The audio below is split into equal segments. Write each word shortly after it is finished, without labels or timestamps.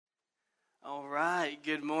All right.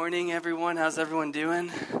 Good morning, everyone. How's everyone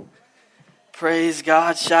doing? Praise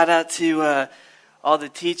God. Shout out to all the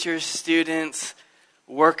teachers, students,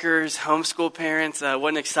 workers, homeschool parents. What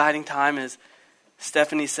an exciting time, as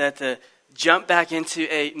Stephanie said, to jump back into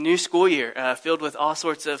a new school year filled with all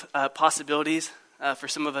sorts of possibilities. For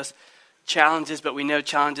some of us, challenges, but we know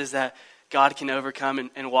challenges that God can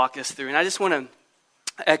overcome and walk us through. And I just want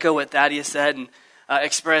to echo what Thaddeus said and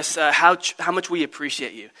express how much we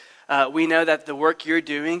appreciate you. We know that the work you're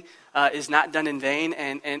doing is not done in vain,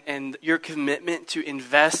 and your commitment to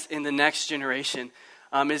invest in the next generation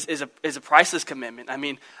is a priceless commitment. I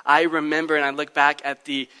mean, I remember and I look back at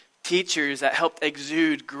the teachers that helped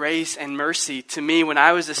exude grace and mercy to me when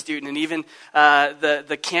I was a student, and even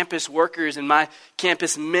the campus workers and my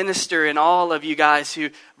campus minister and all of you guys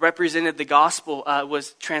who represented the gospel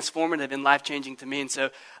was transformative and life-changing to me. And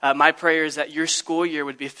so my prayer is that your school year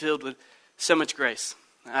would be filled with so much grace.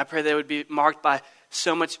 I pray that it would be marked by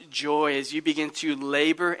so much joy as you begin to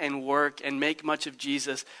labor and work and make much of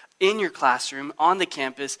Jesus in your classroom, on the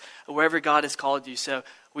campus, wherever God has called you. So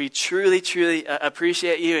we truly, truly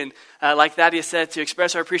appreciate you. And like Thaddeus said, to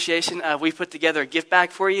express our appreciation, we put together a gift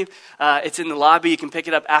bag for you. It's in the lobby. You can pick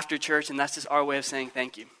it up after church, and that's just our way of saying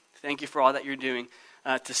thank you. Thank you for all that you're doing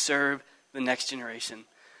to serve the next generation.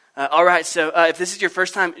 All right, so if this is your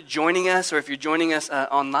first time joining us, or if you're joining us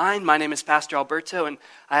online, my name is Pastor Alberto, and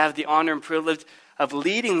I have the honor and privilege of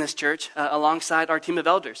leading this church alongside our team of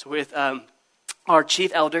elders, with our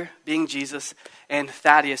chief elder being Jesus, and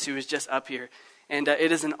Thaddeus, who is just up here. And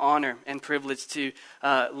it is an honor and privilege to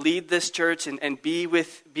lead this church and be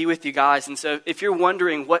with you guys. And so if you're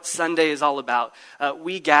wondering what Sunday is all about,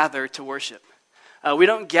 we gather to worship. We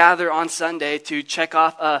don't gather on Sunday to check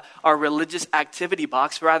off our religious activity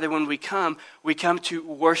box. Rather, when we come to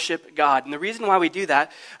worship God. And the reason why we do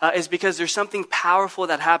that is because there's something powerful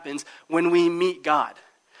that happens when we meet God.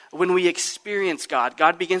 When we experience God,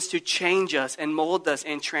 God begins to change us and mold us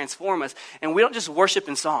and transform us. And we don't just worship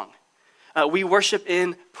in song. We worship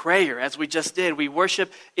in prayer, as we just did. We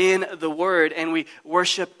worship in the Word, and we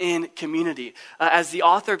worship in community. As the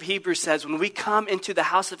author of Hebrews says, when we come into the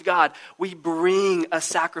house of God, we bring a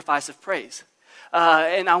sacrifice of praise.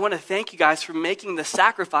 And I want to thank you guys for making the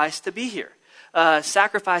sacrifice to be here.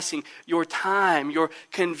 Sacrificing your time, your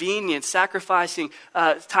convenience, sacrificing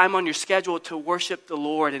time on your schedule to worship the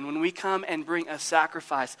Lord. And when we come and bring a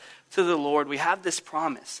sacrifice to the Lord, we have this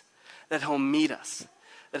promise that He'll meet us,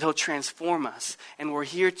 that He'll transform us, and we're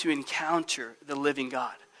here to encounter the living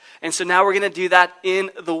God. And so now we're going to do that in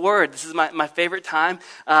the Word. This is my favorite time.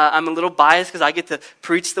 I'm a little biased because I get to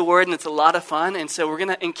preach the Word, and it's a lot of fun. And so we're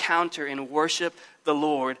going to encounter and worship the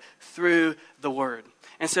Lord through the Word.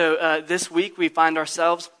 And so this week we find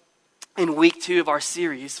ourselves in week 2 of our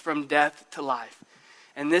series, From Death to Life.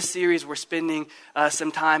 And this series we're spending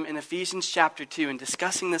some time in Ephesians chapter 2 and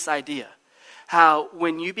discussing this idea, how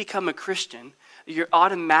when you become a Christian, you're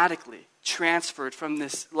automatically transferred from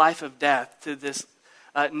this life of death to this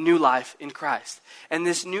new life in Christ. And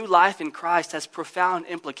this new life in Christ has profound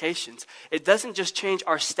implications. It doesn't just change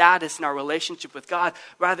our status and our relationship with God,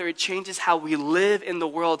 rather it changes how we live in the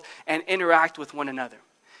world and interact with one another.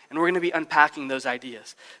 And we're going to be unpacking those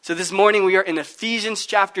ideas. So this morning we are in Ephesians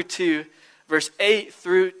chapter 2, verse 8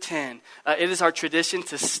 through 10. It is our tradition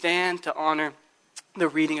to stand to honor the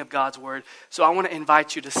reading of God's Word. So I want to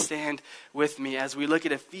invite you to stand with me as we look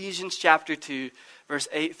at Ephesians chapter 2, verse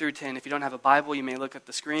 8 through 10. If you don't have a Bible, you may look at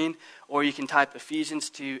the screen, or you can type Ephesians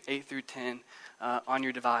 2, 8 through 10 on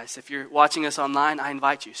your device. If you're watching us online, I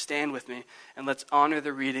invite you, stand with me, and let's honor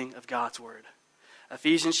the reading of God's Word.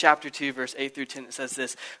 Ephesians chapter 2, verse 8 through 10, it says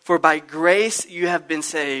this: "For by grace you have been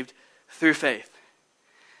saved through faith.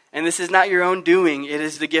 And this is not your own doing, it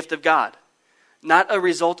is the gift of God. Not a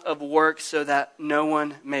result of works, so that no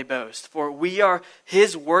one may boast. For we are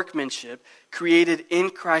His workmanship, created in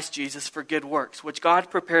Christ Jesus for good works, which God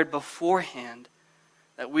prepared beforehand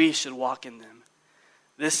that we should walk in them."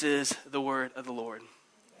 This is the word of the Lord.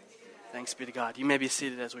 Thanks be to God. You may be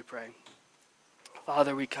seated as we pray.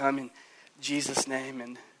 Father, we come in Jesus' name,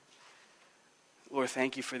 and Lord,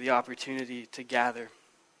 thank you for the opportunity to gather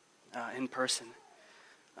in person.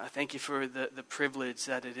 Thank you for the privilege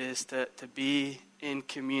that it is to be in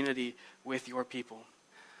community with your people.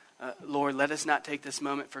 Lord, let us not take this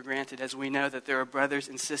moment for granted, as we know that there are brothers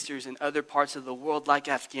and sisters in other parts of the world, like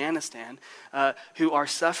Afghanistan, who are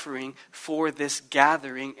suffering for this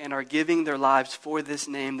gathering and are giving their lives for this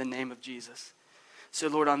name, the name of Jesus. So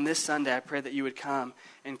Lord, on this Sunday, I pray that you would come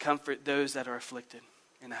and comfort those that are afflicted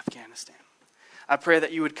in Afghanistan. I pray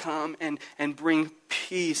that you would come and bring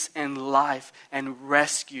peace and life and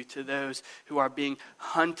rescue to those who are being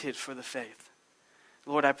hunted for the faith.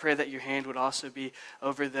 Lord, I pray that your hand would also be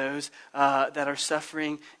over those that are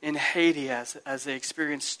suffering in Haiti as they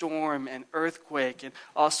experience storm and earthquake and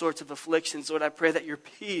all sorts of afflictions. Lord, I pray that your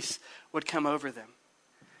peace would come over them.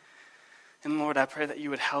 And Lord, I pray that you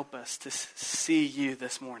would help us to see you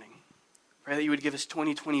this morning. Pray that you would give us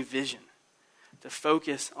 2020 vision, to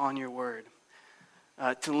focus on your word,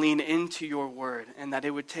 to lean into your word, and that it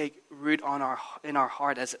would take root in our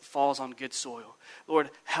heart as it falls on good soil. Lord,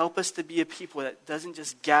 help us to be a people that doesn't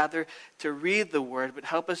just gather to read the word, but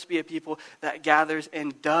help us be a people that gathers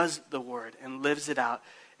and does the word and lives it out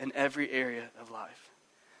in every area of life.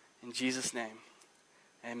 In Jesus' name,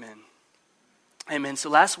 amen. Amen. So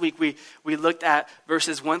last week we looked at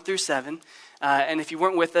verses 1 through 7. And if you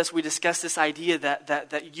weren't with us, we discussed this idea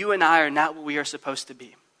that you and I are not what we are supposed to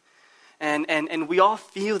be. And we all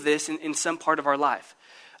feel this in some part of our life,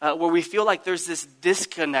 where we feel like there's this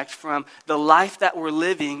disconnect from the life that we're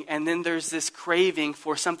living, and then there's this craving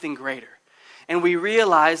for something greater. And we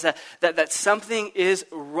realize that something is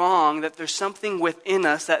wrong, that there's something within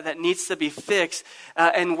us that needs to be fixed,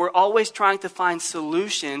 and we're always trying to find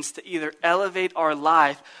solutions to either elevate our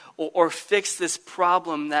life or fix this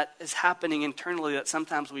problem that is happening internally that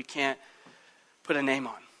sometimes we can't put a name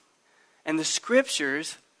on. And the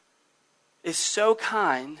scriptures is so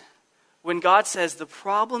kind when God says the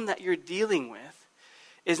problem that you're dealing with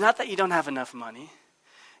is not that you don't have enough money.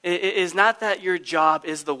 It is not that your job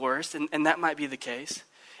is the worst, and that might be the case.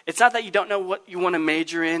 It's not that you don't know what you want to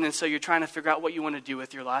major in, and so you're trying to figure out what you want to do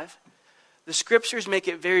with your life. The scriptures make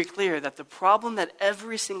it very clear that the problem that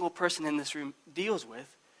every single person in this room deals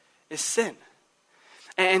with is sin.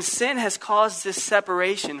 And sin has caused this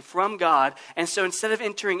separation from God. And so instead of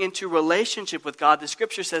entering into relationship with God, the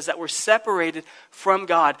scripture says that we're separated from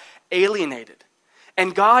God, alienated.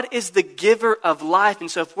 And God is the giver of life. And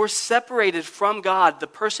so if we're separated from God, the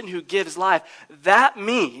person who gives life, that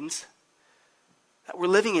means that we're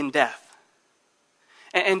living in death.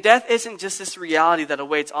 And death isn't just this reality that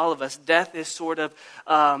awaits all of us. Death is sort of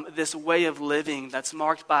this way of living that's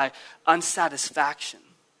marked by unsatisfaction.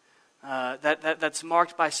 That's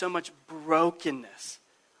marked by so much brokenness.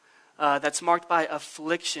 That's marked by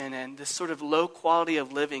affliction and this sort of low quality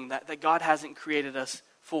of living that God hasn't created us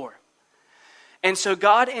for. And so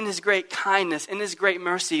God, in his great kindness, in his great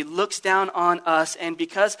mercy, looks down on us, and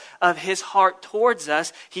because of his heart towards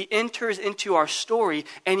us, he enters into our story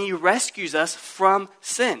and he rescues us from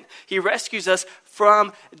sin. He rescues us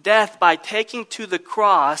from death by taking to the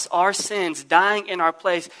cross our sins, dying in our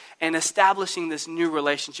place, and establishing this new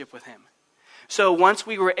relationship with him. So once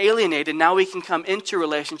we were alienated, now we can come into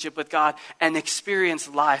relationship with God and experience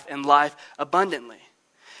life and life abundantly.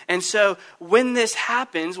 And so when this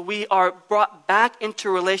happens, we are brought back into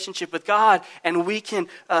relationship with God, and we can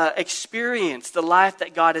experience the life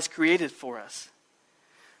that God has created for us.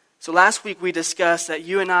 So last week we discussed that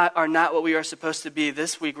you and I are not what we are supposed to be.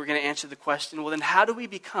 This week we're going to answer the question, well then how do we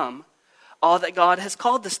become all that God has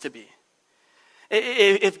called us to be?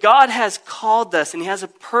 If God has called us and he has a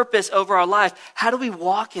purpose over our life, how do we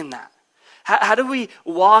walk in that? How do we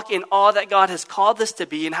walk in all that God has called us to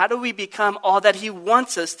be? And how do we become all that he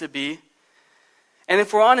wants us to be? And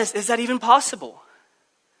if we're honest, is that even possible?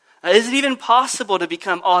 Is it even possible to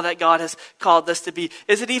become all that God has called us to be?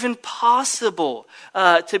 Is it even possible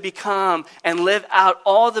to become and live out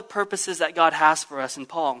all the purposes that God has for us? And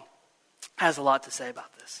Paul has a lot to say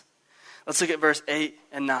about this. Let's look at verse 8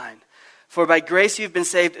 and 9. For by grace you've been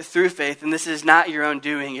saved through faith, and this is not your own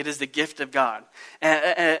doing; it is the gift of God,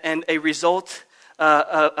 and a result,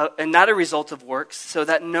 and not a result of works, so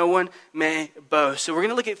that no one may boast. So we're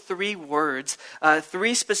going to look at three words,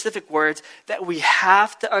 three specific words that we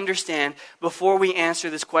have to understand before we answer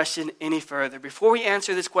this question any further. Before we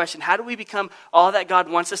answer this question, how do we become all that God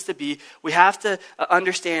wants us to be? We have to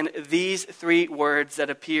understand these three words that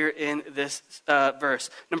appear in this verse.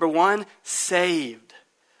 Number one, saved,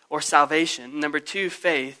 or salvation. Number two,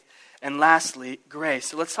 faith. And lastly, grace.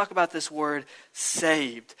 So let's talk about this word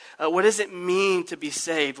saved. What does it mean to be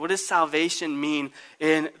saved? What does salvation mean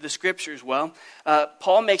in the scriptures? Well,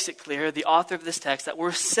 Paul makes it clear, the author of this text, that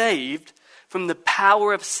we're saved from the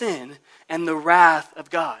power of sin and the wrath of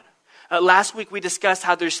God. Last week we discussed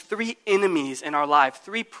how there's three enemies in our life,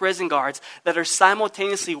 three prison guards that are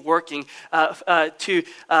simultaneously working to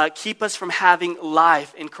keep us from having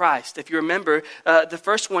life in Christ. If you remember, the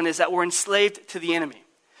first one is that we're enslaved to the enemy.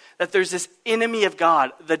 That there's this enemy of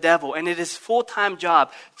God, the devil, and it is his full-time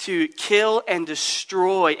job to kill and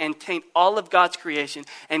destroy and taint all of God's creation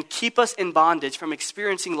and keep us in bondage from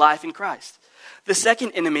experiencing life in Christ. The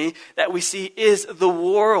second enemy that we see is the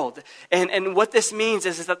world. And what this means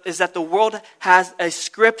is that the world has a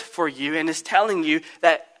script for you and is telling you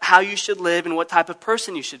that how you should live and what type of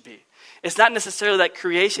person you should be. It's not necessarily that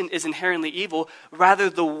creation is inherently evil. Rather,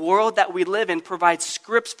 the world that we live in provides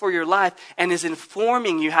scripts for your life and is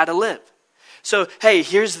informing you how to live. So, hey,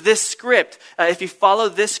 here's this script. If you follow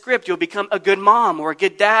this script, you'll become a good mom or a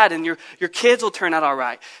good dad, and your kids will turn out all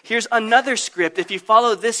right. Here's another script. If you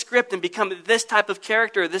follow this script and become this type of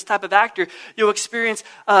character or this type of actor, you'll experience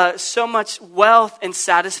so much wealth and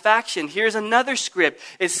satisfaction. Here's another script.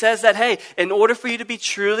 It says that, hey, in order for you to be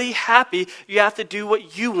truly happy, you have to do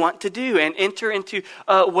what you want to do and enter into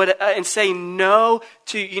and say no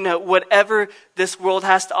to whatever this world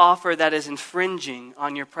has to offer that is infringing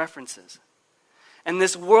on your preferences. And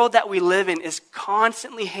this world that we live in is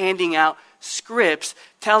constantly handing out scripts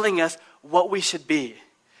telling us what we should be,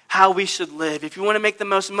 how we should live. If you want to make the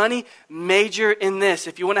most money, major in this.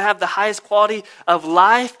 If you want to have the highest quality of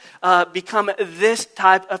life, become this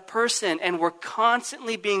type of person. And we're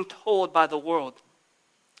constantly being told by the world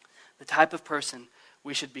the type of person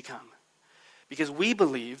we should become. Because we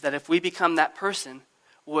believe that if we become that person,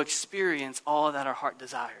 we'll experience all that our heart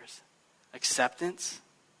desires. Acceptance,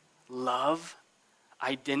 love,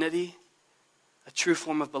 identity, a true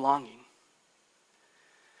form of belonging.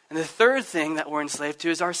 And the third thing that we're enslaved to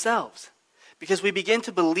is ourselves. Because we begin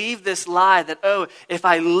to believe this lie that, if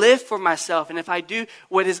I live for myself and if I do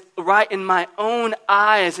what is right in my own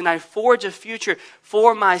eyes and I forge a future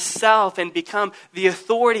for myself and become the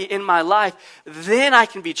authority in my life, then I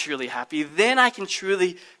can be truly happy. Then I can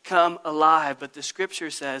truly come alive. But the scripture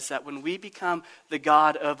says that when we become the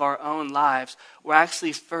God of our own lives, we're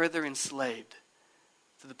actually further enslaved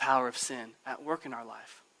to the power of sin at work in our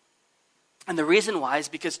life. And the reason why is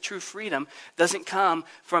because true freedom doesn't come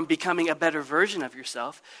from becoming a better version of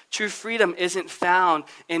yourself. True freedom isn't found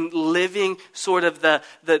in living sort of the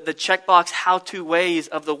checkbox how-to ways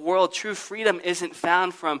of the world. True freedom isn't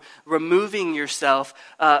found from removing yourself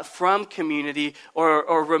from community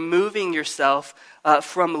or removing yourself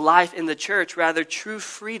from life in the church. Rather, true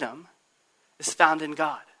freedom is found in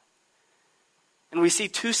God. And we see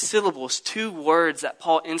two syllables, two words that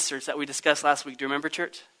Paul inserts that we discussed last week. Do you remember,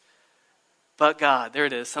 church? But God. There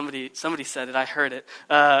it is. Somebody said it. I heard it.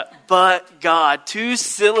 But God. Two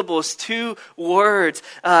syllables, two words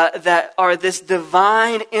that are this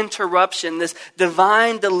divine interruption, this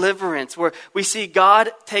divine deliverance, where we see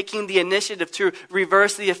God taking the initiative to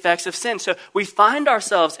reverse the effects of sin. So we find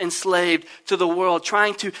ourselves enslaved to the world,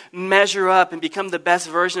 trying to measure up and become the best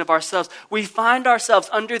version of ourselves. We find ourselves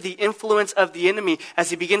under the influence of the enemy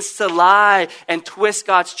as he begins to lie and twist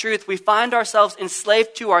God's truth. We find ourselves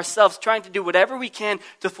enslaved to ourselves, trying to do whatever we can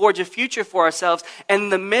to forge a future for ourselves. And in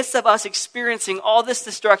the midst of us experiencing all this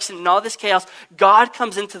destruction and all this chaos, God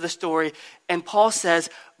comes into the story, and Paul says,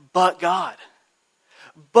 but God.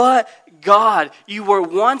 But God, you were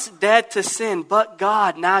once dead to sin, but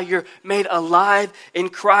God, now you're made alive in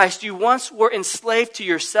Christ. You once were enslaved to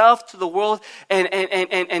yourself, to the world,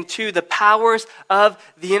 and to the powers of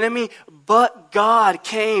the enemy, but God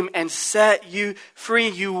came and set you free.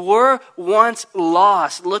 You were once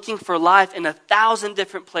lost, looking for life in 1,000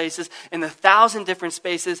 different places, in 1,000 different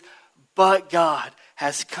spaces, but God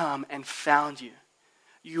has come and found you.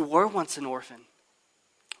 You were once an orphan,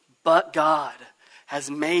 but God has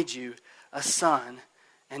made you a son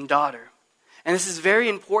and daughter. And this is very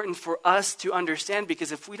important for us to understand,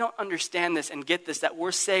 because if we don't understand this and get this, that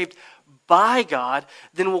we're saved by God,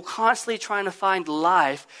 then we'll constantly trying to find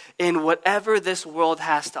life in whatever this world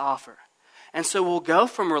has to offer. And so we'll go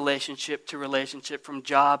from relationship to relationship, from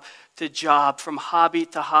job to job, from hobby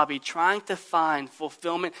to hobby, trying to find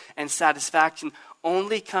fulfillment and satisfaction,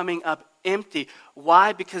 only coming up empty.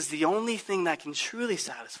 Why? Because the only thing that can truly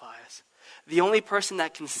satisfy us, the only person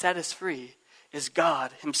that can set us free, is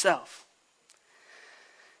God himself.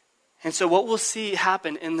 And so what we'll see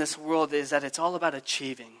happen in this world is that it's all about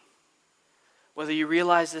achieving. Whether you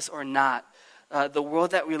realize this or not, the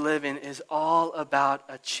world that we live in is all about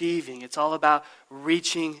achieving. It's all about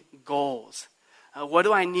reaching goals. What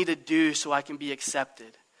do I need to do so I can be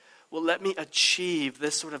accepted? Well, let me achieve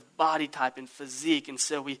this sort of body type and physique. And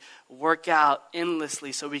so we work out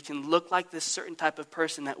endlessly so we can look like this certain type of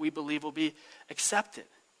person that we believe will be accepted.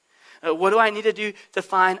 What do I need to do to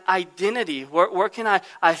find identity? Where can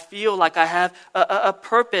I feel like I have a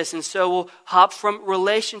purpose? And so we'll hop from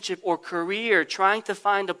relationship or career, trying to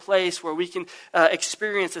find a place where we can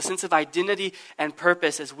experience a sense of identity and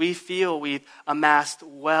purpose as we feel we've amassed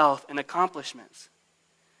wealth and accomplishments.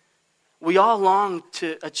 We all long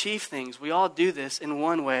to achieve things. We all do this in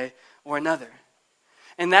one way or another.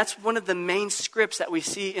 And that's one of the main scripts that we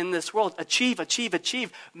see in this world. Achieve, achieve,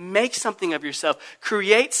 achieve. Make something of yourself.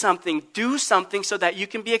 Create something. Do something so that you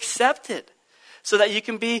can be accepted. So that you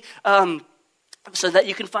can be, so that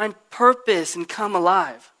you can find purpose and come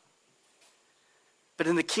alive. But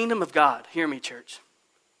in the kingdom of God, hear me, church.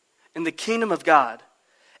 In the kingdom of God,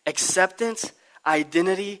 acceptance,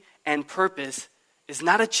 identity, and purpose is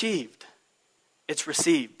not achieved. It's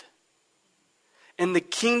received. In the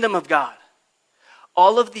kingdom of God,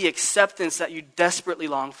 all of the acceptance that you desperately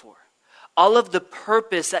long for, all of the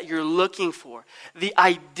purpose that you're looking for, the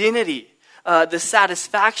identity, the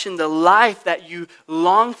satisfaction, the life that you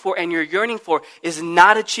long for and you're yearning for is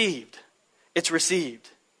not achieved. It's received.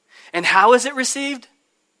 And how is it received?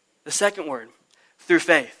 The second word, through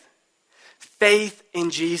faith. Faith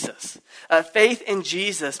in Jesus. Faith in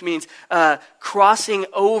Jesus means crossing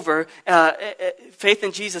over. Faith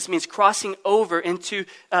in Jesus means crossing over into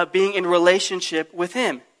being in relationship with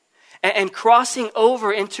Him. And crossing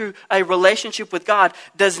over into a relationship with God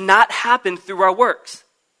does not happen through our works.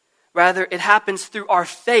 Rather, it happens through our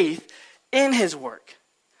faith in His work.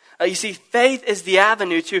 You see, faith is the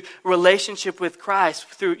avenue to relationship with Christ,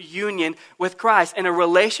 through union with Christ. And a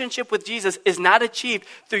relationship with Jesus is not achieved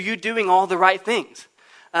through you doing all the right things.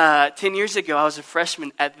 10 years ago, I was a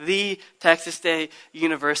freshman at the Texas State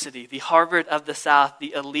University, the Harvard of the South,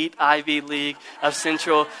 the elite Ivy League of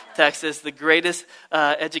Central Texas, the greatest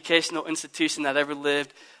educational institution that ever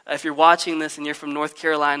lived. If you're watching this and you're from North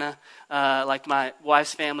Carolina, like my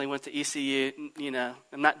wife's family went to ECU, you know,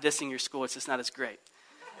 I'm not dissing your school, it's just not as great.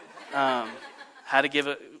 Had to give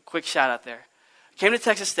a quick shout out there. Came to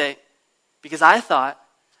Texas State because I thought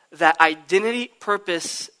that identity,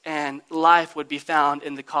 purpose, and life would be found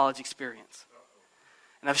in the college experience.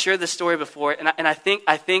 And I've shared this story before, and I think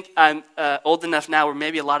I'm old enough now where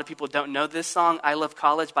maybe a lot of people don't know this song, I Love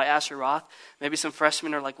College by Asher Roth. Maybe some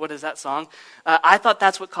freshmen are like, what is that song? I thought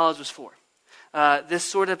that's what college was for. This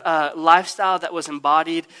sort of lifestyle that was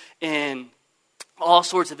embodied in all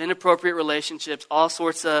sorts of inappropriate relationships, all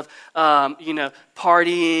sorts of,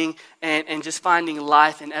 partying and just finding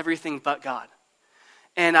life in everything but God.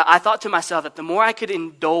 And I thought to myself that the more I could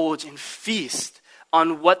indulge and feast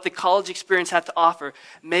on what the college experience had to offer,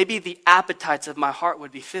 maybe the appetites of my heart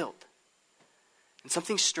would be filled. And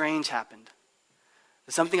something strange happened.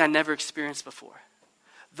 Something I never experienced before.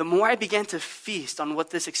 The more I began to feast on what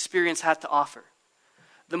this experience had to offer,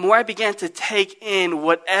 the more I began to take in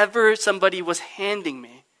whatever somebody was handing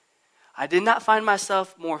me, I did not find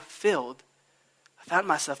myself more filled. I found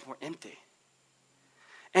myself more empty.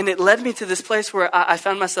 And it led me to this place where I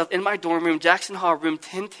found myself in my dorm room, Jackson Hall, room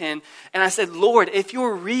 1010. And I said, Lord, if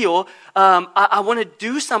you're real, I want to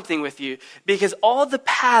do something with you. Because all the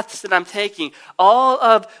paths that I'm taking, all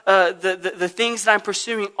of the things that I'm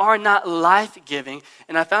pursuing are not life-giving.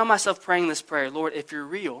 And I found myself praying this prayer, Lord, if you're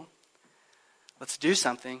real, let's do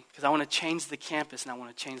something. Because I want to change the campus and I want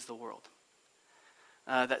to change the world.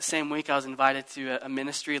 That same week, I was invited to a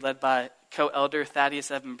ministry led by co-elder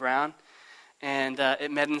Thaddeus Evan Brown. And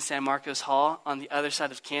it met in San Marcos Hall on the other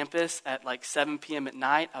side of campus at like 7 p.m. at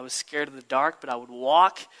night. I was scared of the dark, but I would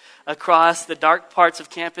walk across the dark parts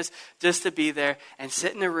of campus just to be there and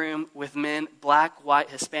sit in a room with men, black,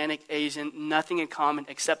 white, Hispanic, Asian, nothing in common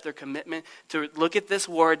except their commitment to look at this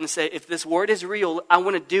word and say, if this word is real, I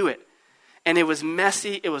want to do it. And it was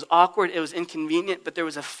messy, it was awkward, it was inconvenient, but there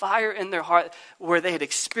was a fire in their heart where they had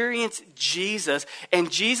experienced Jesus, and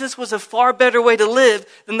Jesus was a far better way to live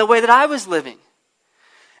than the way that I was living.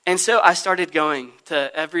 And so I started going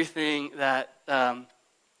to everything that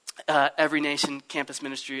Every Nation campus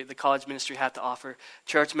ministry, the college ministry had to offer.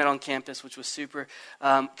 Church met on campus, which was super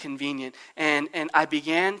convenient. And I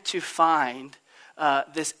began to find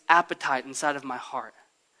this appetite inside of my heart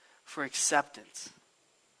for acceptance,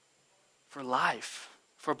 for life,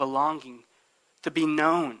 for belonging, to be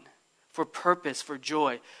known, for purpose, for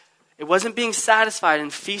joy. It wasn't being satisfied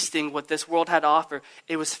and feasting what this world had to offer.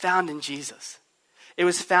 It was found in Jesus. It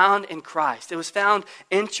was found in Christ. It was found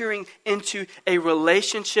entering into a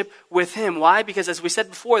relationship with Him. Why? Because as we said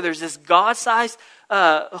before, there's this God-sized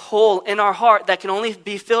hole in our heart that can only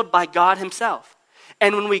be filled by God Himself.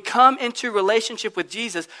 And when we come into relationship with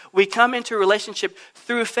Jesus, we come into relationship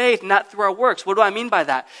through faith, not through our works. What do I mean by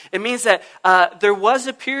that? It means that there was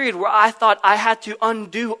a period where I thought I had to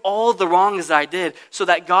undo all the wrongs I did so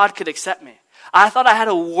that God could accept me. I thought I had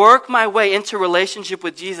to work my way into relationship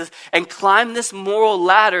with Jesus and climb this moral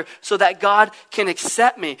ladder so that God can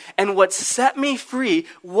accept me. And what set me free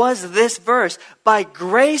was this verse. By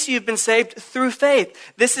grace you've been saved through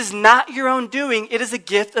faith. This is not your own doing. It is a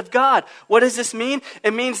gift of God. What does this mean?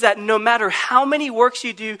 It means that no matter how many works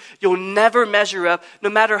you do, you'll never measure up. No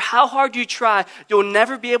matter how hard you try, you'll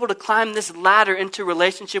never be able to climb this ladder into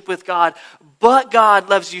relationship with God. But God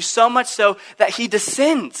loves you so much so that he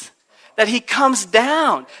descends. That he comes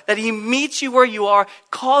down, that he meets you where you are,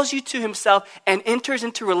 calls you to himself, and enters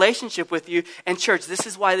into relationship with you. And church, this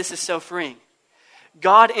is why this is so freeing.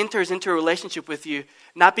 God enters into a relationship with you,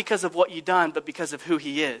 not because of what you've done, but because of who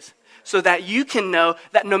he is. So that you can know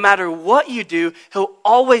that no matter what you do, he'll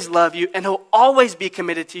always love you and he'll always be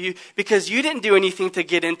committed to you because you didn't do anything to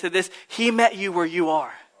get into this. He met you where you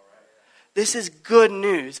are. This is good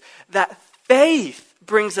news that faith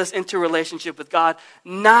brings us into relationship with God,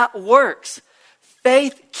 not works.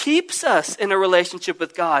 Faith keeps us in a relationship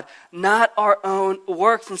with God, not our own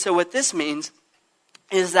works. And so what this means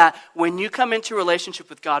is that when you come into relationship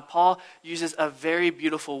with God, Paul uses a very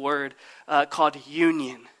beautiful word called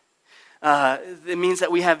union. It means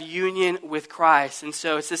that we have union with Christ. And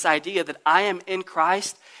so it's this idea that I am in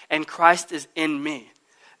Christ and Christ is in me.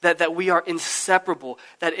 That we are inseparable,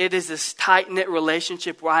 that it is this tight-knit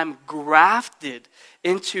relationship where I'm grafted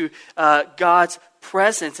into God's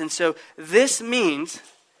presence. And so this means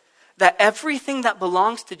that everything that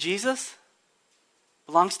belongs to Jesus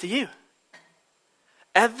belongs to you.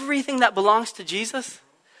 Everything that belongs to Jesus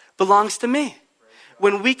belongs to me.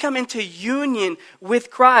 When we come into union with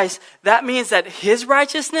Christ, that means that his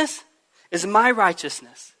righteousness is my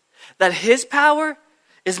righteousness. That his power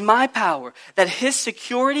is my power. That his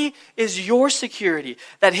security is your security.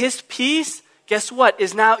 That his peace, guess what,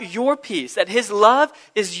 is now your peace. That his love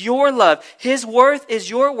is your love. His worth is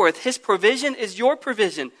your worth. His provision is your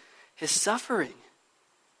provision. His suffering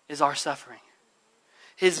is our suffering.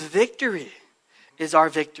 His victory is our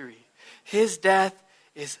victory. His death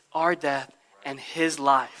is our death. And his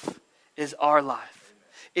life is our life.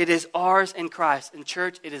 It is ours in Christ. In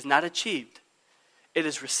church, it is not achieved. It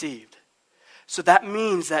is received. So that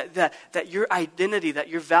means that your identity, that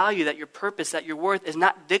your value, that your purpose, that your worth is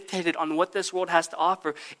not dictated on what this world has to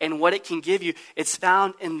offer and what it can give you. It's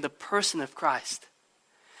found in the person of Christ.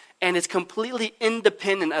 And it's completely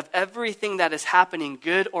independent of everything that is happening,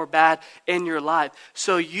 good or bad, in your life.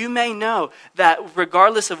 So you may know that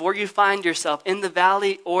regardless of where you find yourself, in the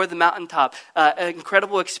valley or the mountaintop,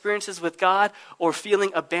 incredible experiences with God or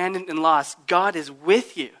feeling abandoned and lost, God is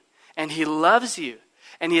with you and he loves you.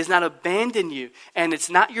 And he has not abandoned you. And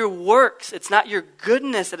it's not your works, it's not your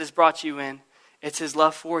goodness that has brought you in. It's his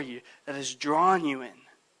love for you that has drawn you in.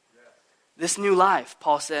 This new life,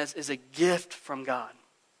 Paul says, is a gift from God.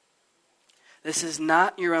 This is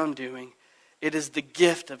not your own doing. It is the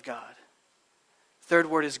gift of God. Third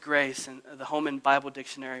word is grace. And the Holman Bible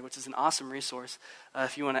Dictionary, which is an awesome resource,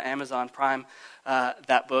 if you want to Amazon Prime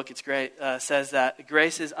that book, it's great, says that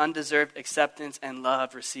grace is undeserved acceptance and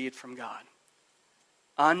love received from God.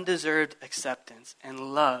 Undeserved acceptance and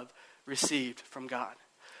love received from God.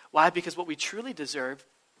 Why? Because what we truly deserve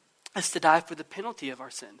is to die for the penalty of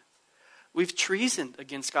our sin. We've treasoned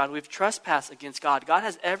against God. We've trespassed against God. God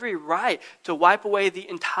has every right to wipe away the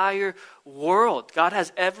entire world. God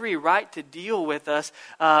has every right to deal with us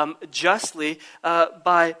justly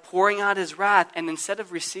by pouring out his wrath. And instead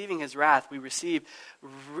of receiving his wrath, we receive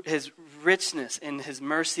his richness in his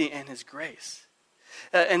mercy and his grace.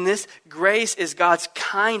 And this grace is God's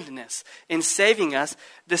kindness in saving us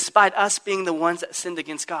despite us being the ones that sinned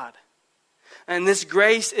against God. And this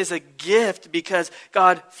grace is a gift because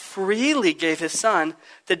God freely gave his son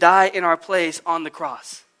to die in our place on the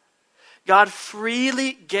cross. God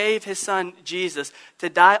freely gave his son Jesus to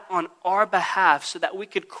die on our behalf so that we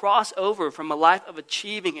could cross over from a life of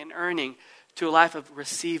achieving and earning to a life of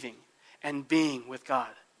receiving and being with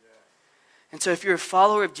God. And so if you're a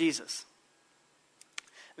follower of Jesus,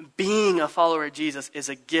 being a follower of Jesus is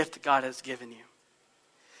a gift God has given you.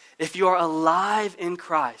 If you are alive in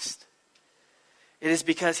Christ, it is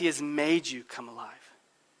because he has made you come alive.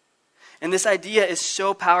 And this idea is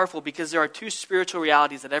so powerful because there are two spiritual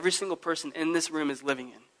realities that every single person in this room is living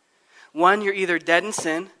in. One, you're either dead in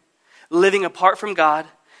sin, living apart from God,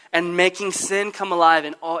 and making sin come alive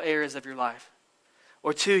in all areas of your life.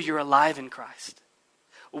 Or two, you're alive in Christ,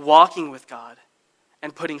 walking with God,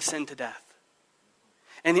 and putting sin to death.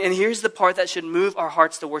 And here's the part that should move our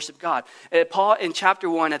hearts to worship God. Paul in chapter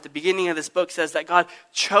 1 at the beginning of this book says that God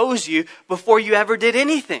chose you before you ever did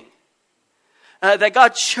anything. That God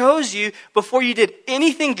chose you before you did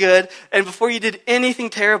anything good and before you did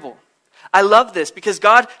anything terrible. I love this because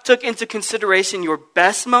God took into consideration your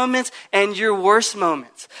best moments and your worst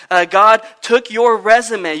moments. God took your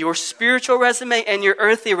resume, your spiritual resume and your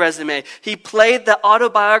earthly resume. He played the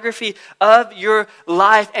autobiography of your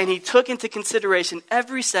life, and he took into consideration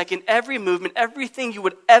every second, every movement, everything you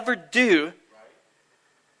would ever do.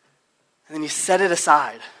 And then he set it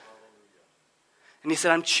aside. And he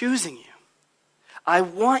said, I'm choosing you. I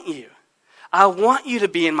want you. I want you to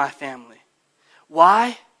be in my family.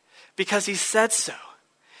 Why? Because he said so.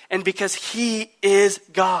 And because he is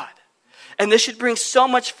God. And this should bring so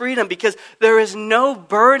much freedom because there is no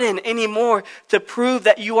burden anymore to prove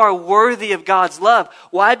that you are worthy of God's love.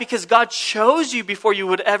 Why? Because God chose you before you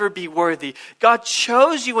would ever be worthy. God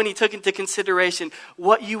chose you when he took into consideration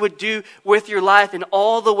what you would do with your life and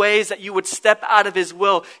all the ways that you would step out of his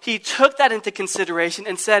will. He took that into consideration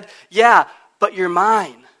and said, yeah, but you're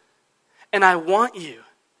mine. And I want you.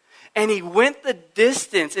 And he went the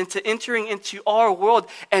distance into entering into our world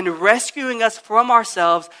and rescuing us from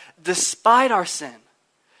ourselves despite our sin,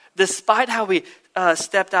 despite how we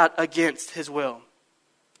stepped out against his will.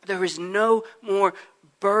 There is no more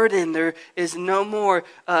burden. There is no more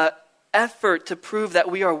effort to prove that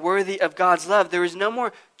we are worthy of God's love. There is no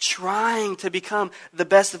more trying to become the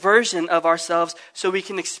best version of ourselves so we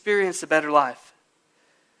can experience a better life.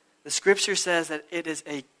 The scripture says that it is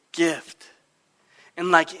a gift. And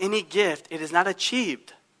like any gift, it is not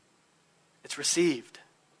achieved, it's received.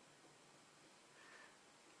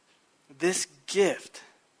 This gift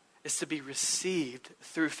is to be received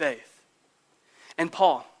through faith. And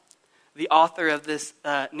Paul, the author of this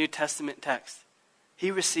New Testament text, he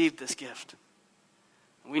received this gift.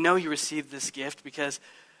 We know he received this gift because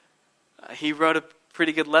he wrote a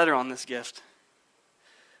pretty good letter on this gift.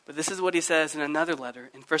 But this is what he says in another letter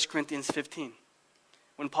in 1 Corinthians 15,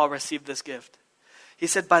 when Paul received this gift. He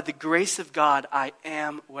said, by the grace of God, I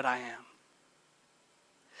am what I am.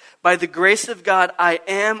 By the grace of God, I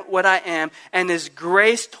am what I am, and his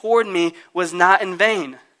grace toward me was not in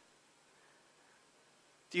vain.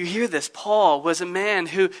 Do you hear this? Paul was a man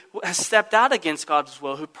who has stepped out against God's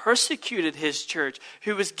will, who persecuted his church,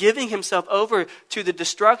 who was giving himself over to the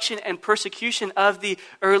destruction and persecution of the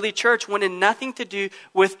early church, wanted nothing to do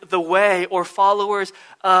with the way or followers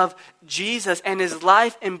of Jesus, and his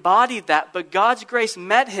life embodied that. But God's grace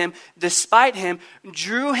met him despite him,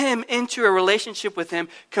 drew him into a relationship with him,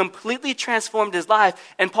 completely transformed his life.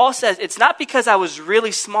 And Paul says, it's not because I was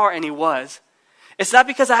really smart, and he was. It's not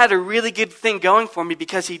because I had a really good thing going for me,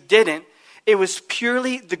 because he didn't. It was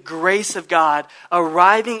purely the grace of God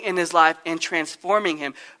arriving in his life and transforming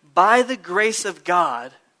him. By the grace of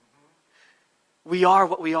God, we are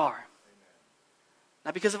what we are.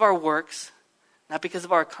 Not because of our works, not because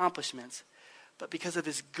of our accomplishments, but because of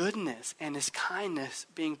his goodness and his kindness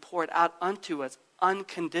being poured out unto us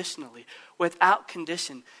unconditionally, without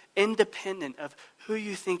condition, independent of who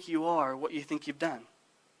you think you are, what you think you've done.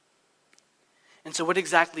 And so what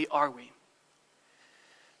exactly are we?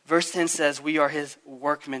 Verse 10 says we are his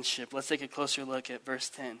workmanship. Let's take a closer look at verse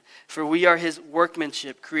 10. For we are his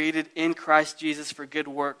workmanship, created in Christ Jesus for good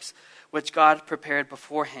works, which God prepared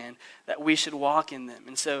beforehand, that we should walk in them.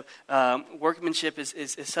 And so workmanship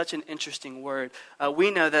is such an interesting word. We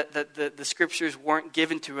know that the scriptures weren't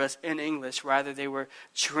given to us in English. Rather, they were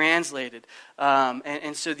translated.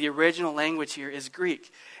 And so the original language here is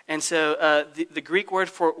Greek. And so the Greek word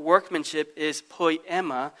for workmanship is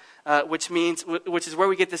poema, which is where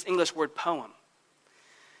we get this English word poem.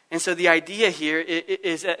 And so the idea here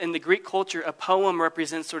is that in the Greek culture, a poem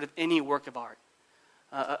represents sort of any work of art.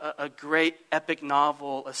 A great epic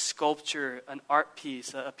novel, a sculpture, an art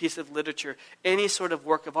piece, a piece of literature, any sort of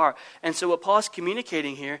work of art. And so what Paul is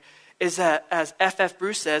communicating here is that, as F.F.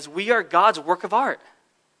 Bruce says, we are God's work of art.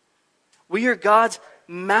 We are God's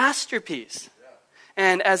masterpiece.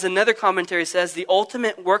 And as another commentary says, the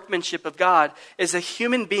ultimate workmanship of God is a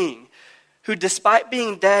human being who, despite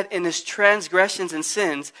being dead in his transgressions and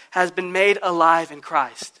sins, has been made alive in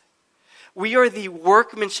Christ. We are the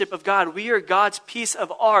workmanship of God. We are God's piece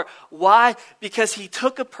of art. Why? Because he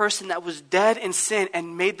took a person that was dead in sin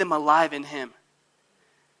and made them alive in him.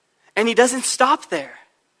 And he doesn't stop there.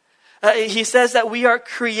 He says that we are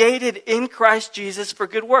created in Christ Jesus for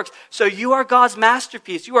good works. So you are God's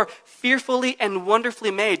masterpiece. You are fearfully and wonderfully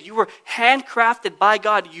made. You were handcrafted by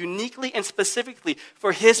God uniquely and specifically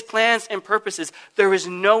for his plans and purposes. There is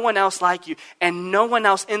no one else like you, and no one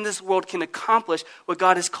else in this world can accomplish what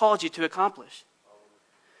God has called you to accomplish.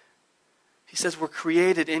 He says we're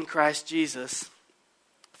created in Christ Jesus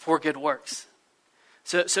for good works.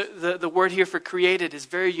 So the word here for created is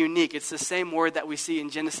very unique. It's the same word that we see in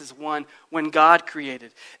Genesis 1 when God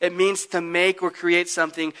created. It means to make or create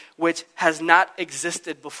something which has not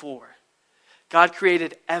existed before. God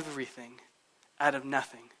created everything out of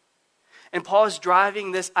nothing. And Paul is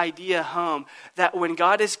driving this idea home that when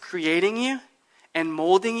God is creating you and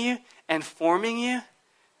molding you and forming you,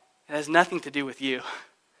 it has nothing to do with you.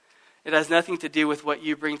 It has nothing to do with what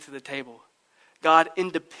you bring to the table. God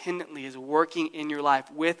independently is working in your life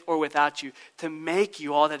with or without you to make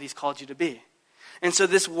you all that he's called you to be. And so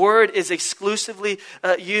this word is exclusively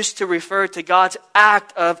used to refer to God's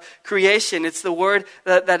act of creation. It's the word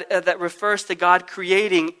that refers to God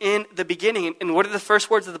creating in the beginning. And what are the first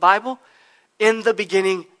words of the Bible? In the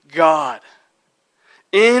beginning, God.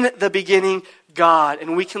 In the beginning, God.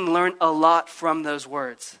 And we can learn a lot from those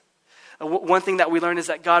words. One thing that we learn is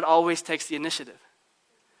that God always takes the initiative.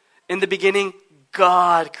 In the beginning,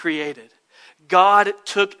 God created. God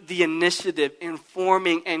took the initiative in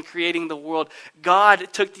forming and creating the world.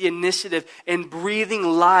 God took the initiative in breathing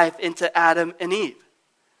life into Adam and Eve.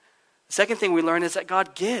 The second thing we learn is that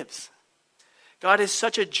God gives. God is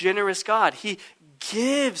such a generous God. He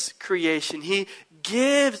gives creation. He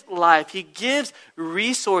gives life. He gives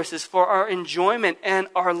resources for our enjoyment and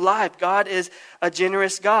our life. God is a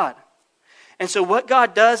generous God. And so what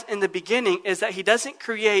God does in the beginning is that he doesn't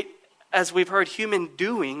create, as we've heard, human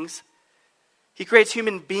doings. He creates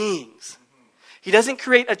human beings. He doesn't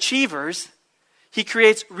create achievers. He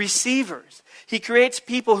creates receivers. He creates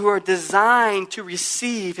people who are designed to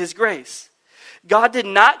receive his grace. God did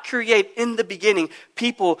not create in the beginning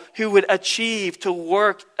people who would achieve, to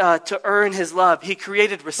work, to earn his love. He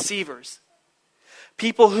created receivers.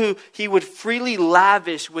 People who he would freely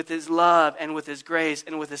lavish with his love and with his grace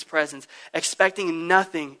and with his presence, expecting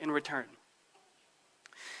nothing in return.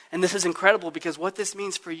 And this is incredible because what this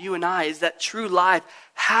means for you and I is that true life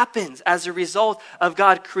happens as a result of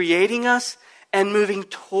God creating us and moving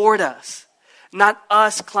toward us, not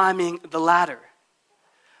us climbing the ladder.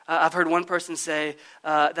 I've heard one person say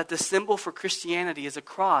that the symbol for Christianity is a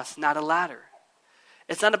cross, not a ladder.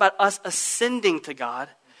 It's not about us ascending to God.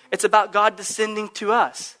 It's about God descending to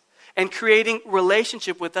us and creating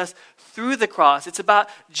relationship with us through the cross. It's about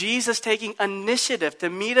Jesus taking initiative to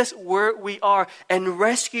meet us where we are and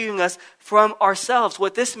rescuing us from ourselves.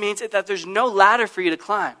 What this means is that there's no ladder for you to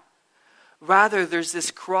climb. Rather, there's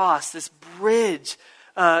this cross, this bridge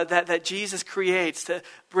that Jesus creates to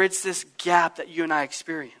bridge this gap that you and I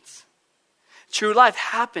experience. True life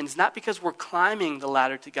happens not because we're climbing the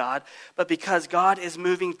ladder to God, but because God is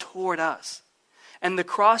moving toward us. And the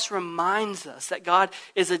cross reminds us that God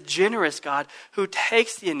is a generous God who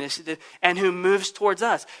takes the initiative and who moves towards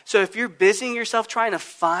us. So if you're busying yourself trying to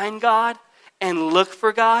find God and look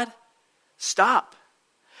for God, stop.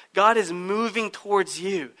 God is moving towards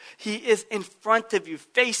you. He is in front of you,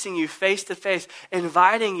 facing you face to face,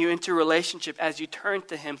 inviting you into relationship as you turn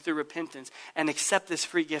to him through repentance and accept this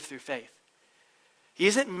free gift through faith. He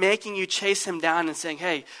isn't making you chase him down and saying,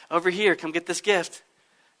 hey, over here, come get this gift.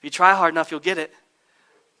 If you try hard enough, you'll get it.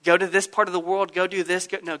 Go to this part of the world, go do this.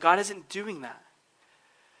 No, God isn't doing that.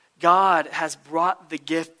 God has brought the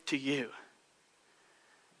gift to you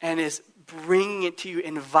and is bringing it to you,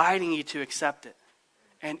 inviting you to accept it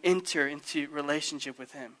and enter into relationship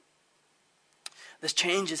with him. This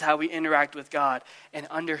changes how we interact with God and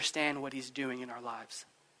understand what he's doing in our lives.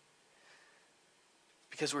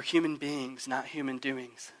 Because we're human beings, not human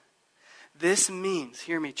doings. This means,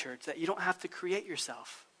 hear me church, that you don't have to create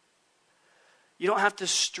yourself. You don't have to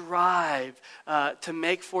strive to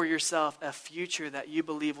make for yourself a future that you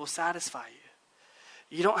believe will satisfy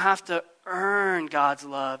you. You don't have to earn God's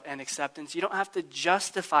love and acceptance. You don't have to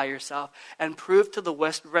justify yourself and prove to the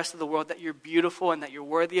rest of the world that you're beautiful and that you're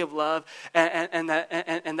worthy of love and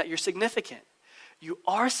that you're significant. You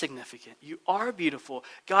are significant. You are beautiful.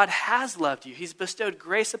 God has loved you. He's bestowed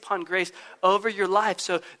grace upon grace over your life.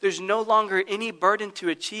 So there's no longer any burden to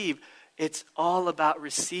achieve. It's all about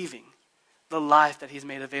receiving the life that he's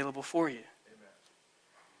made available for you. Amen.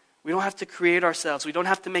 We don't have to create ourselves. We don't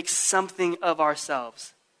have to make something of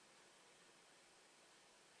ourselves.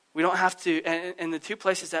 We don't have to, and the two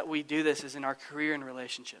places that we do this is in our career and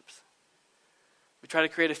relationships. We try to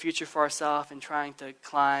create a future for ourselves and trying to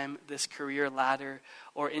climb this career ladder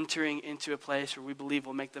or entering into a place where we believe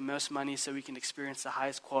we'll make the most money so we can experience the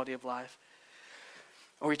highest quality of life.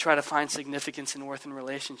 Or we try to find significance and worth in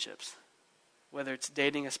relationships. Whether it's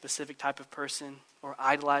dating a specific type of person or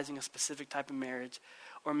idolizing a specific type of marriage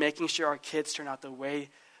or making sure our kids turn out the way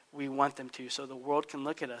we want them to so the world can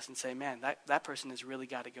look at us and say, man, that person has really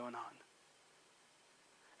got it going on.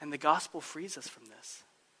 And the gospel frees us from this.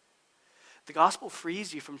 The gospel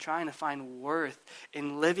frees you from trying to find worth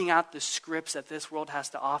in living out the scripts that this world has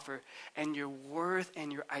to offer. And your worth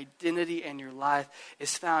and your identity and your life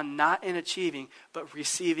is found not in achieving, but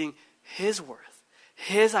receiving his worth,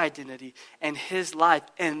 his identity, and his life.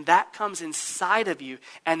 And that comes inside of you,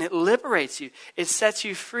 and it liberates you. It sets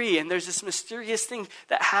you free. And there's this mysterious thing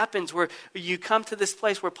that happens where you come to this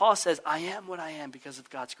place where Paul says, I am what I am because of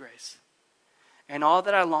God's grace. And all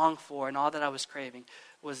that I longed for and all that I was craving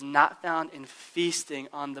was not found in feasting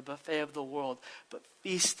on the buffet of the world, but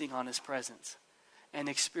feasting on his presence and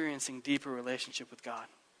experiencing deeper relationship with God.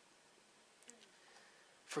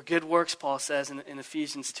 For good works, Paul says in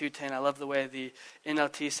Ephesians 2:10, I love the way the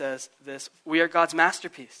NLT says this, we are God's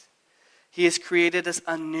masterpiece. He has created us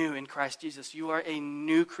anew in Christ Jesus. You are a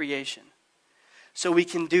new creation. So we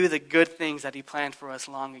can do the good things that he planned for us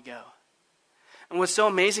long ago. And what's so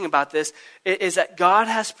amazing about this is that God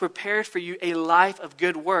has prepared for you a life of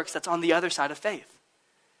good works that's on the other side of faith.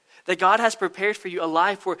 That God has prepared for you a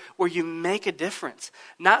life where you make a difference.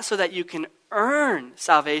 Not so that you can earn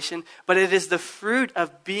salvation, but it is the fruit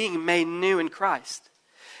of being made new in Christ.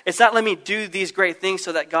 It's not let me do these great things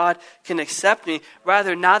so that God can accept me.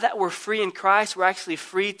 Rather, now that we're free in Christ, we're actually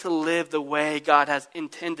free to live the way God has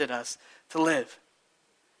intended us to live.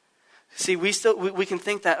 See, we can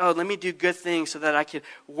think that, let me do good things so that I can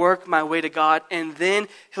work my way to God and then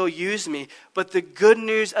he'll use me. But the good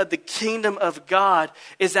news of the kingdom of God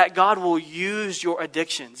is that God will use your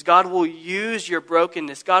addictions. God will use your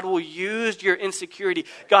brokenness. God will use your insecurity.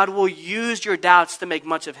 God will use your doubts to make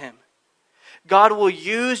much of him. God will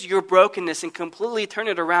use your brokenness and completely turn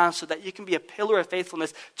it around so that you can be a pillar of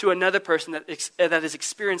faithfulness to another person that is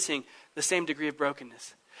experiencing the same degree of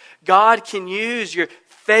brokenness. God can use your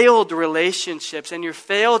failed relationships and your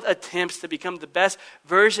failed attempts to become the best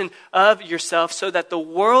version of yourself so that the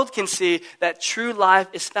world can see that true life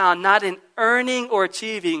is found not in earning or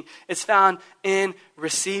achieving, it's found in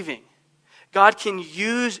receiving. God can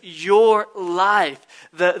use your life,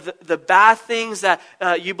 the bad things that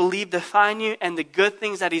you believe define you and the good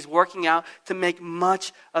things that he's working out to make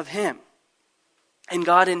much of him. And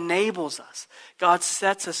God enables us. God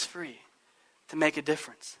sets us free to make a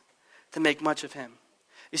difference, to make much of him.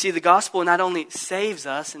 You see, the gospel not only saves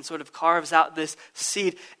us and sort of carves out this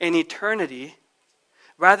seed in eternity,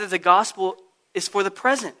 rather the gospel is for the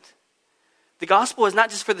present. The gospel is not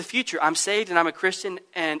just for the future. I'm saved and I'm a Christian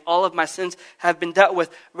and all of my sins have been dealt with.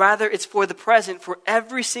 Rather, it's for the present, for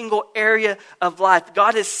every single area of life.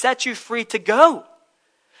 God has set you free to go.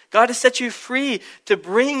 God has set you free to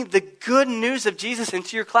bring the good news of Jesus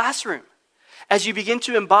into your classroom. As you begin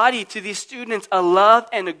to embody to these students a love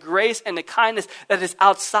and a grace and a kindness that is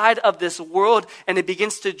outside of this world, and it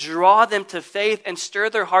begins to draw them to faith and stir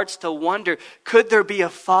their hearts to wonder, could there be a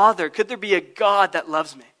Father? Could there be a God that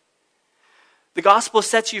loves me? The gospel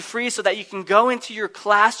sets you free so that you can go into your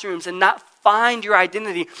classrooms and not find your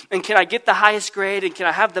identity and can I get the highest grade and can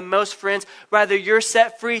I have the most friends? Rather, you're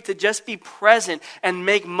set free to just be present and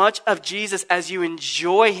make much of Jesus as you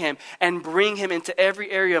enjoy him and bring him into every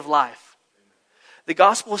area of life. The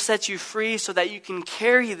gospel sets you free so that you can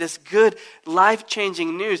carry this good,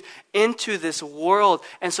 life-changing news into this world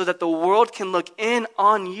and so that the world can look in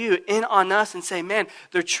on you, in on us and say, man,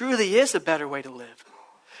 there truly is a better way to live.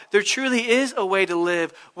 There truly is a way to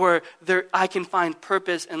live where I can find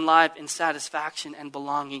purpose in life and satisfaction and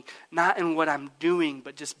belonging, not in what I'm doing,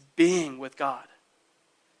 but just being with God.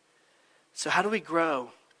 So how do we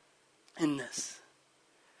grow in this?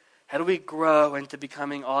 How do we grow into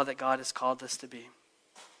becoming all that God has called us to be?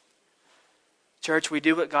 Church, we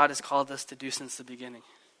do what God has called us to do since the beginning.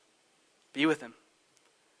 Be with him.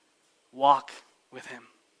 Walk with him.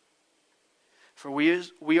 For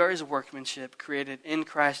we are his workmanship, created in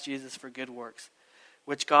Christ Jesus for good works,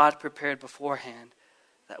 which God prepared beforehand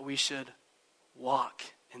that we should walk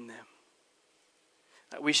in them.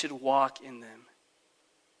 That we should walk in them.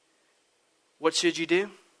 What should you do?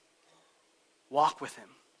 Walk with him.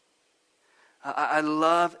 I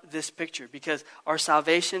love this picture because our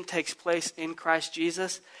salvation takes place in Christ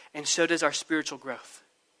Jesus, and so does our spiritual growth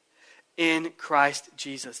in Christ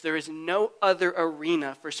Jesus. There is no other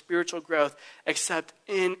arena for spiritual growth except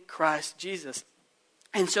in Christ Jesus.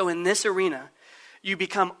 And so in this arena, you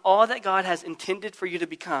become all that God has intended for you to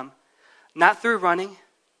become, not through running,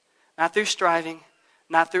 not through striving,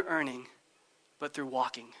 not through earning, but through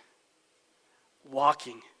walking.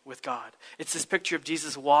 Walking with God. It's this picture of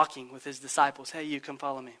Jesus walking with his disciples. Hey, you come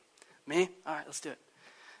follow me. Me? All right, let's do it.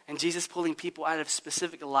 And Jesus pulling people out of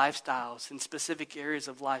specific lifestyles in specific areas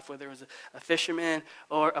of life, whether it was a fisherman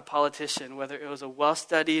or a politician, whether it was a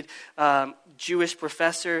well-studied Jewish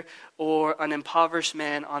professor or an impoverished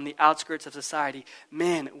man on the outskirts of society.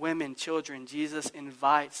 Men, women, children, Jesus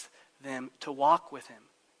invites them to walk with him.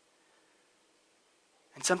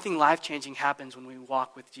 And something life-changing happens when we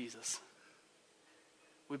walk with Jesus.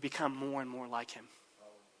 We become more and more like him.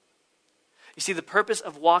 You see, the purpose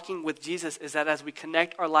of walking with Jesus is that as we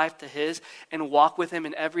connect our life to his and walk with him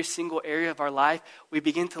in every single area of our life, we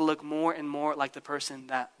begin to look more and more like the person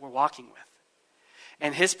that we're walking with.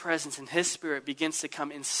 And his presence and his spirit begins to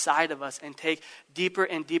come inside of us and take deeper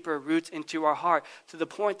and deeper roots into our heart to the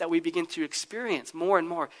point that we begin to experience more and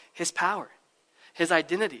more his power, his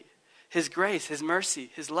identity, his grace, his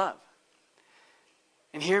mercy, his love.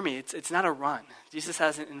 And hear me, it's not a run. Jesus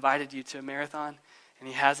hasn't invited you to a marathon. And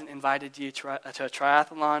he hasn't invited you to a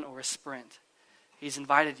triathlon or a sprint. He's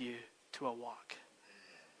invited you to a walk.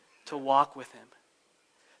 To walk with him.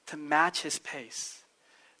 To match his pace.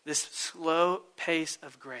 This slow pace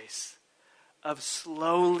of grace. Of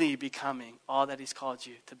slowly becoming all that he's called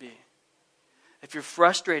you to be. If you're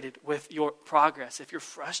frustrated with your progress, if you're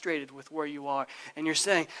frustrated with where you are, and you're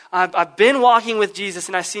saying, I've been walking with Jesus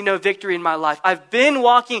and I see no victory in my life. I've been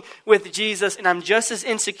walking with Jesus and I'm just as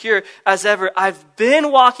insecure as ever. I've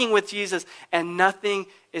been walking with Jesus and nothing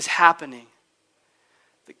is happening.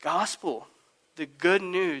 The gospel, the good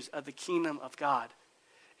news of the kingdom of God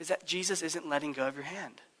is that Jesus isn't letting go of your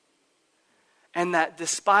hand. And that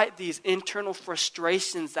despite these internal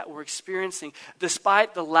frustrations that we're experiencing,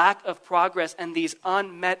 despite the lack of progress and these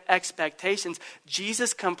unmet expectations,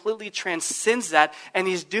 Jesus completely transcends that, and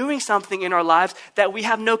he's doing something in our lives that we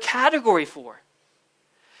have no category for.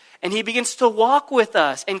 And he begins to walk with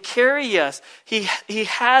us and carry us. He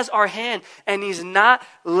has our hand, and he's not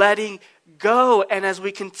letting go. And as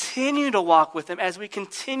we continue to walk with him, as we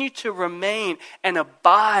continue to remain and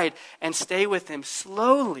abide and stay with him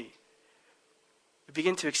slowly, we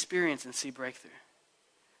begin to experience and see breakthrough.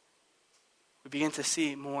 We begin to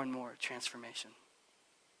see more and more transformation.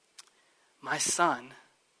 My son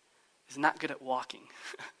is not good at walking.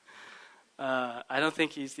 I don't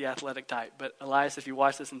think he's the athletic type, but Elias, if you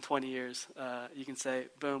watch this in 20 years, you can say,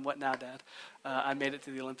 boom, what now, Dad? I made it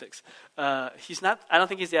to the Olympics. I don't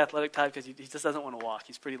think he's the athletic type because he just doesn't want to walk.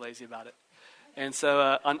 He's pretty lazy about it. And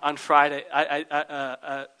so on Friday,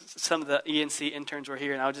 some of the ENC interns were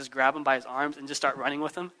here, and I would just grab him by his arms and just start running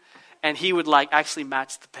with him. And he would actually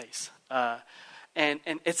match the pace. And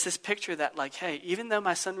it's this picture that hey, even though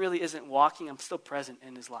my son really isn't walking, I'm still present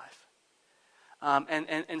in his life.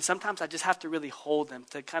 And sometimes I just have to really hold him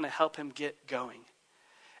to kind of help him get going.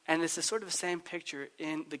 And it's the sort of the same picture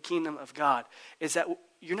in the kingdom of God, is that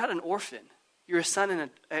you're not an orphan. You're a son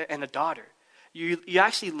and a daughter. You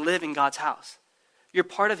actually live in God's house. You're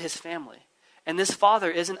part of his family. And this father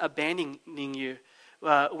isn't abandoning you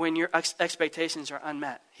when your expectations are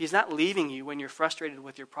unmet. He's not leaving you when you're frustrated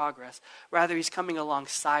with your progress. Rather, he's coming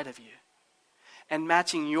alongside of you and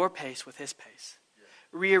matching your pace with his pace.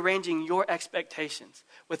 Rearranging your expectations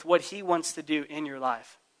with what he wants to do in your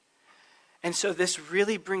life. And so this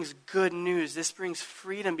really brings good news. This brings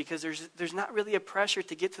freedom because there's not really a pressure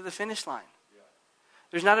to get to the finish line.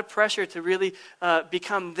 There's not a pressure to really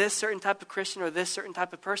become this certain type of Christian or this certain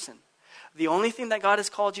type of person. The only thing that God has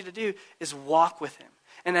called you to do is walk with him.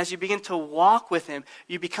 And as you begin to walk with him,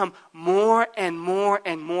 you become more and more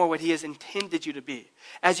and more what he has intended you to be.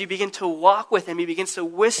 As you begin to walk with him, he begins to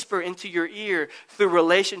whisper into your ear through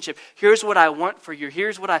relationship. Here's what I want for you.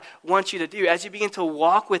 Here's what I want you to do. As you begin to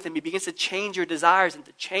walk with him, he begins to change your desires and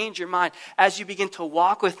to change your mind. As you begin to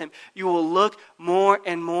walk with him, you will look more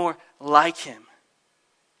and more like him.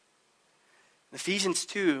 In Ephesians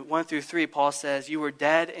 2, 1-3, Paul says, you were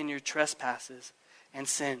dead in your trespasses and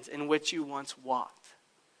sins in which you once walked.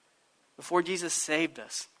 Before Jesus saved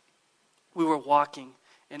us, we were walking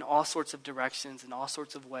in all sorts of directions, in all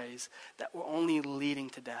sorts of ways that were only leading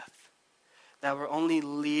to death, that were only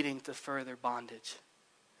leading to further bondage.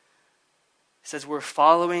 It says we're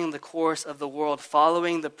following the course of the world,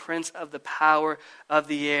 following the prince of the power of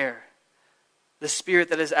the air, the spirit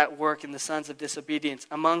that is at work in the sons of disobedience,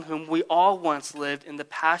 among whom we all once lived in the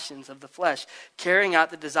passions of the flesh, carrying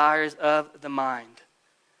out the desires of the mind.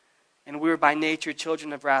 And we were by nature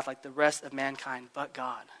children of wrath like the rest of mankind, but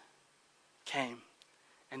God came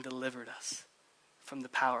and delivered us from the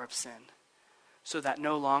power of sin, so that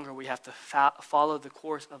no longer we have to follow the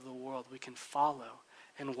course of the world. We can follow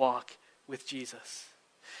and walk with Jesus.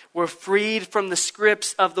 We're freed from the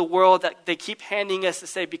scripts of the world that they keep handing us to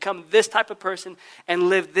say, become this type of person and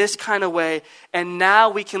live this kind of way. And now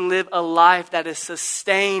we can live a life that is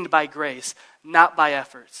sustained by grace, not by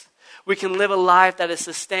efforts. We can live a life that is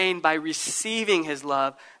sustained by receiving his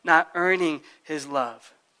love, not earning his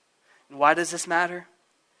love. And why does this matter?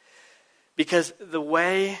 Because the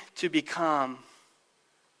way to become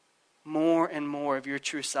more and more of your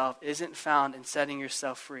true self isn't found in setting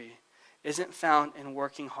yourself free, isn't found in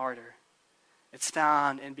working harder. It's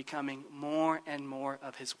found in becoming more and more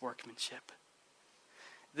of his workmanship.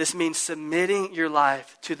 This means submitting your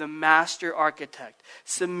life to the master architect,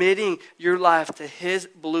 submitting your life to his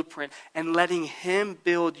blueprint, and letting him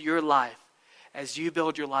build your life as you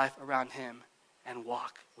build your life around him and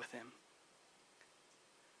walk with him.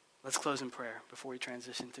 Let's close in prayer before we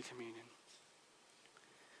transition to communion.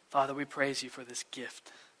 Father, we praise you for this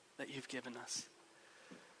gift that you've given us.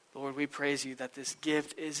 Lord, we praise you that this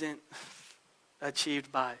gift isn't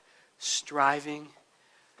achieved by striving.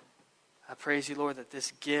 I praise you, Lord, that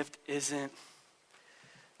this gift isn't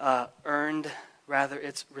earned, rather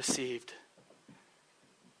it's received.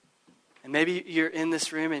 And maybe you're in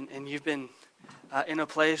this room and you've been in a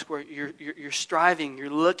place where you're striving, you're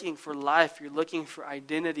looking for life, you're looking for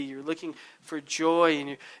identity, you're looking for joy,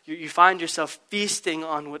 and you find yourself feasting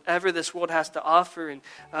on whatever this world has to offer and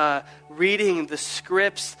reading the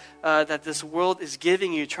scripts that this world is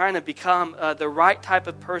giving you, trying to become the right type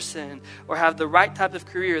of person or have the right type of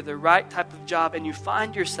career, the right type of job, and you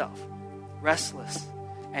find yourself restless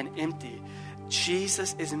and empty.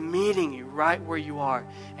 Jesus is meeting you right where you are,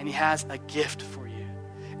 and he has a gift for you.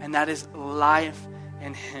 And that is life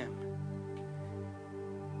in him.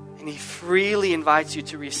 And he freely invites you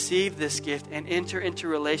to receive this gift and enter into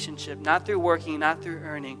relationship, not through working, not through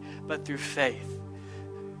earning, but through faith.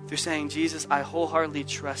 Through saying, Jesus, I wholeheartedly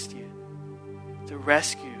trust you to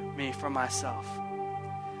rescue me from myself.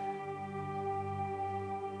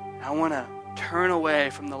 I want to turn away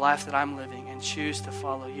from the life that I'm living and choose to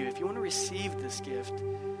follow you. If you want to receive this gift,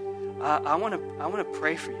 I want to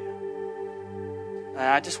pray for you.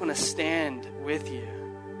 I just want to stand with you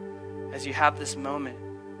as you have this moment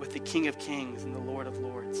with the King of Kings and the Lord of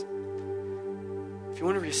Lords. If you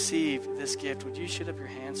want to receive this gift, would you shoot up your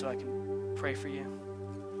hand so I can pray for you?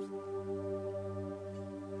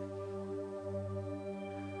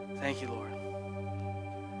 Thank you, Lord.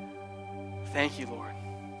 Thank you, Lord.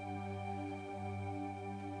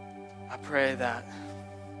 I pray that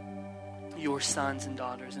your sons and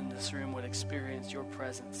daughters in this room would experience your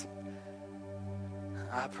presence.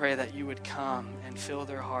 I pray that you would come and fill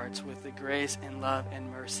their hearts with the grace and love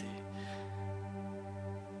and mercy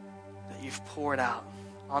that you've poured out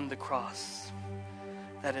on the cross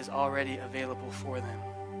that is already available for them.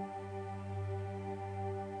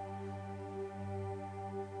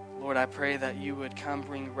 Lord, I pray that you would come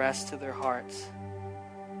bring rest to their hearts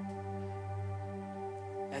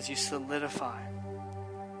as you solidify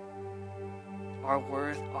our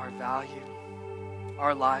worth, our value,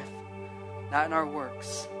 our life, not in our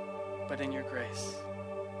works, but in your grace.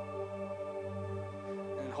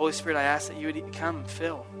 And Holy Spirit, I ask that you would come and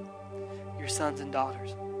fill your sons and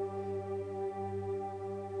daughters.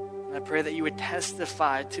 And I pray that you would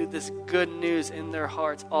testify to this good news in their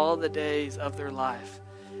hearts all the days of their life,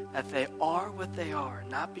 that they are what they are,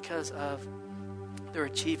 not because of their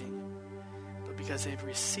achieving, but because they've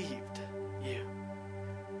received you.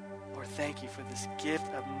 Lord, thank you for this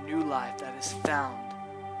gift of new life that is found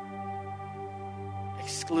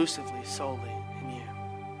exclusively, solely in you.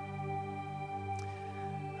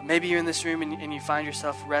 Maybe you're in this room and you find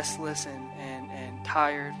yourself restless and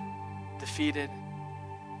tired, defeated,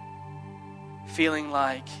 feeling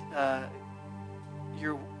like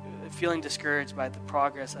you're feeling discouraged by the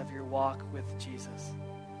progress of your walk with Jesus.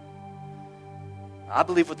 I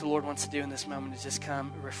believe what the Lord wants to do in this moment is just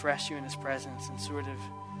come refresh you in his presence and sort of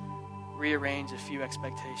rearrange a few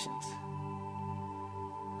expectations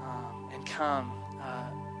and come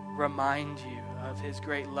remind you of his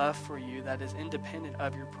great love for you that is independent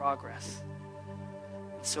of your progress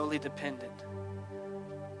and solely dependent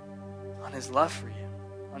on his love for you,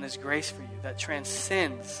 on his grace for you that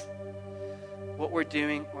transcends what we're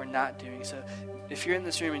doing or not doing. So if you're in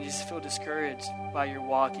this room and you just feel discouraged by your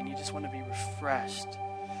walk and you just want to be refreshed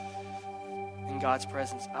in God's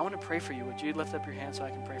presence, I want to pray for you. Would you lift up your hand so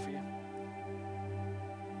I can pray for you?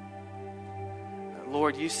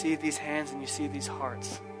 Lord, you see these hands and you see these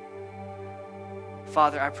hearts.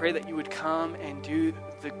 Father, I pray that you would come and do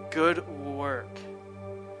the good work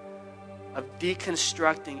of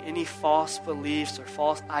deconstructing any false beliefs or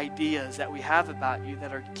false ideas that we have about you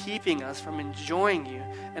that are keeping us from enjoying you.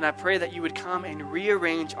 And I pray that you would come and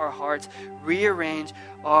rearrange our hearts, rearrange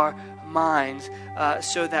our minds,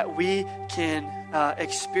 so that we can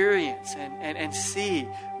experience and see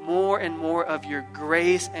more and more of your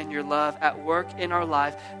grace and your love at work in our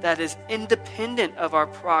life that is independent of our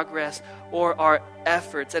progress or our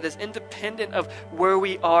efforts, that is independent of where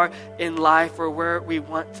we are in life or where we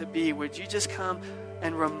want to be. Would you just come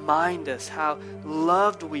and remind us how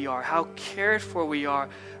loved we are, how cared for we are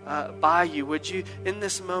by you? Would you, in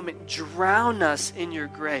this moment, drown us in your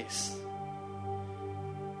grace?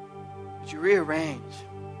 Would you rearrange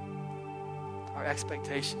our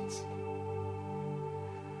expectations?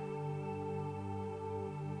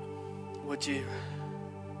 Would you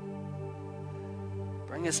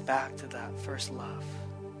bring us back to that first love?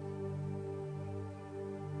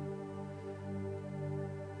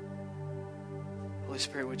 Holy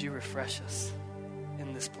Spirit, would you refresh us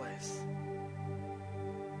in this place?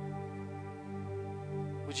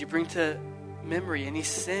 Would you bring to memory any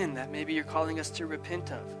sin that maybe you're calling us to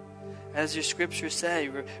repent of? As your scriptures say,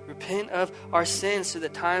 repent of our sins so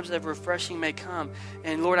that times of refreshing may come.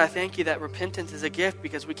 And Lord, I thank you that repentance is a gift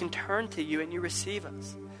because we can turn to you and you receive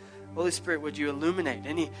us. Holy Spirit, would you illuminate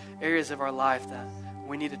any areas of our life that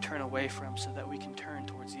we need to turn away from so that we can turn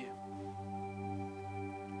towards you?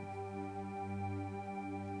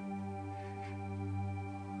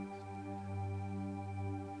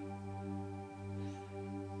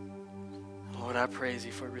 Lord, I praise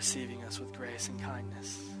you for receiving us with grace and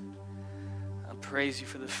kindness. I praise you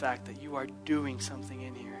for the fact that you are doing something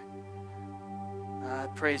in here. I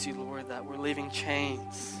praise you, Lord, that we're leaving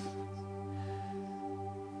chains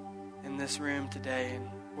in this room today and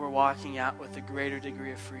we're walking out with a greater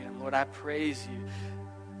degree of freedom. Lord, I praise you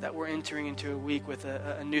that we're entering into a week with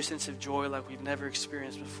a new sense of joy like we've never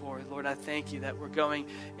experienced before. Lord, I thank you that we're going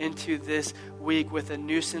into this week with a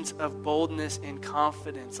new sense of boldness and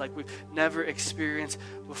confidence like we've never experienced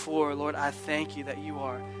before. Lord, I thank you that you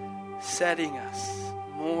are setting us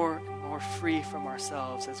more and more free from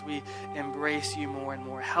ourselves as we embrace you more and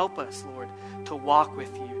more. Help us, Lord, to walk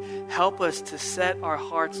with you. Help us to set our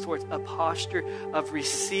hearts towards a posture of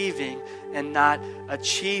receiving and not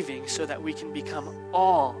achieving so that we can become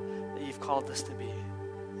all that you've called us to be.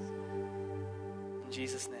 In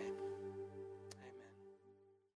Jesus' name.